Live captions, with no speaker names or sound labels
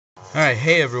Alright,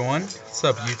 hey everyone. What's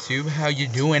up YouTube? How you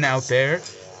doing out there?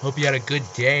 Hope you had a good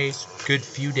day, good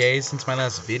few days since my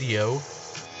last video.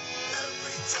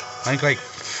 I think like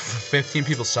 15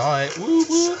 people saw it. Woo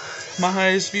woo! My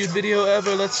highest viewed video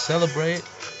ever. Let's celebrate.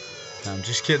 No, I'm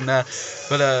just kidding.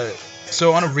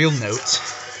 So on a real note,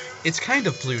 it's kind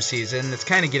of flu season. It's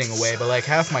kind of getting away, but like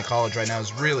half my college right now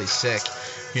is really sick.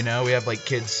 You know, we have like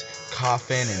kids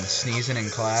coughing and sneezing in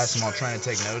class. I'm all trying to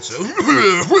take notes.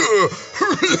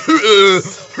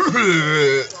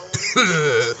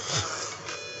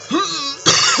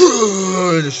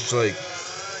 It's just like,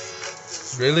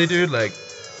 really, dude? Like,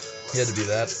 you had to be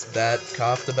that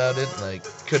coughed about it? Like,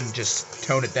 couldn't just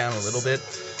tone it down a little bit?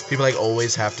 People like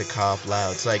always have to cough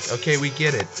loud. It's like, okay, we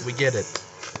get it.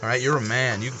 Alright, you're a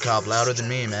man. You can cough louder than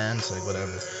me, man. It's like,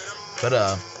 whatever. But,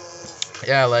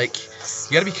 yeah, like,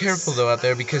 you gotta be careful, though, out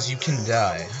there, because you can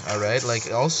die, alright?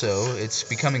 Like, also, it's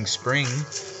becoming spring,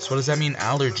 so what does that mean?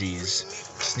 Allergies.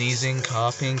 Sneezing,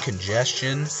 coughing,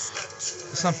 congestion.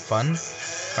 It's not fun,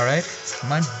 alright?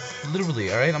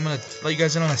 Literally, alright? I'm gonna let you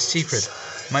guys in on a secret.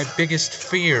 My biggest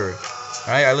fear,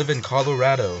 alright? I live in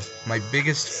Colorado. My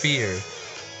biggest fear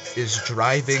is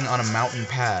driving on a mountain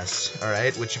pass,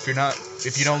 alright? Which, if you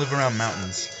don't live around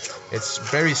mountains, it's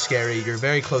very scary. You're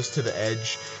very close to the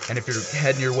edge, and if you're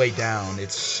heading your way down,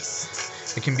 it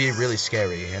can be really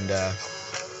scary. And the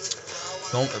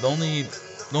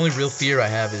only real fear I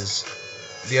have is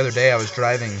the other day I was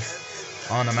driving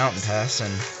on a mountain pass,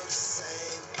 and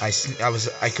I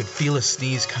could feel a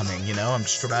sneeze coming. You know, I'm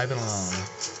just driving along.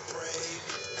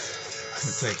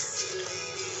 It's like,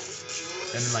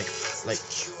 and then like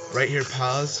right here,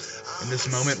 pause. In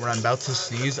this moment where I'm about to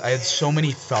sneeze, I had so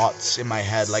many thoughts in my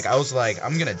head. Like, I was like,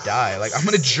 I'm gonna die. Like, I'm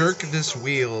gonna jerk this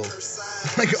wheel,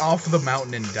 like, off the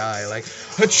mountain and die. Like,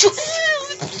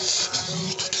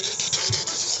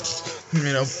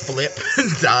 you know, flip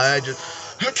and die. Just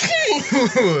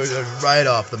right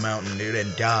off the mountain, dude,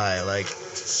 and die. Like,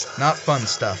 not fun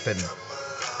stuff. And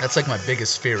that's, like, my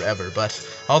biggest fear ever. But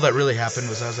all that really happened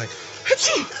was I was like,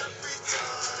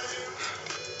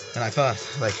 and I thought,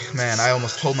 like, man, I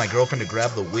almost told my girlfriend to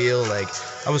grab the wheel. Like,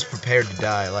 I was prepared to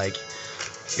die. Like,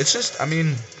 it's just, I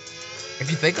mean, if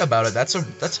you think about it, that's a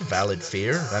valid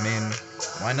fear. I mean,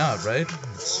 why not, right?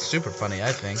 It's super funny,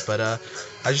 I think. But I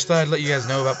just thought I'd let you guys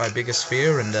know about my biggest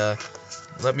fear, and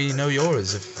let me know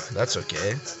yours if that's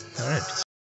okay. All right.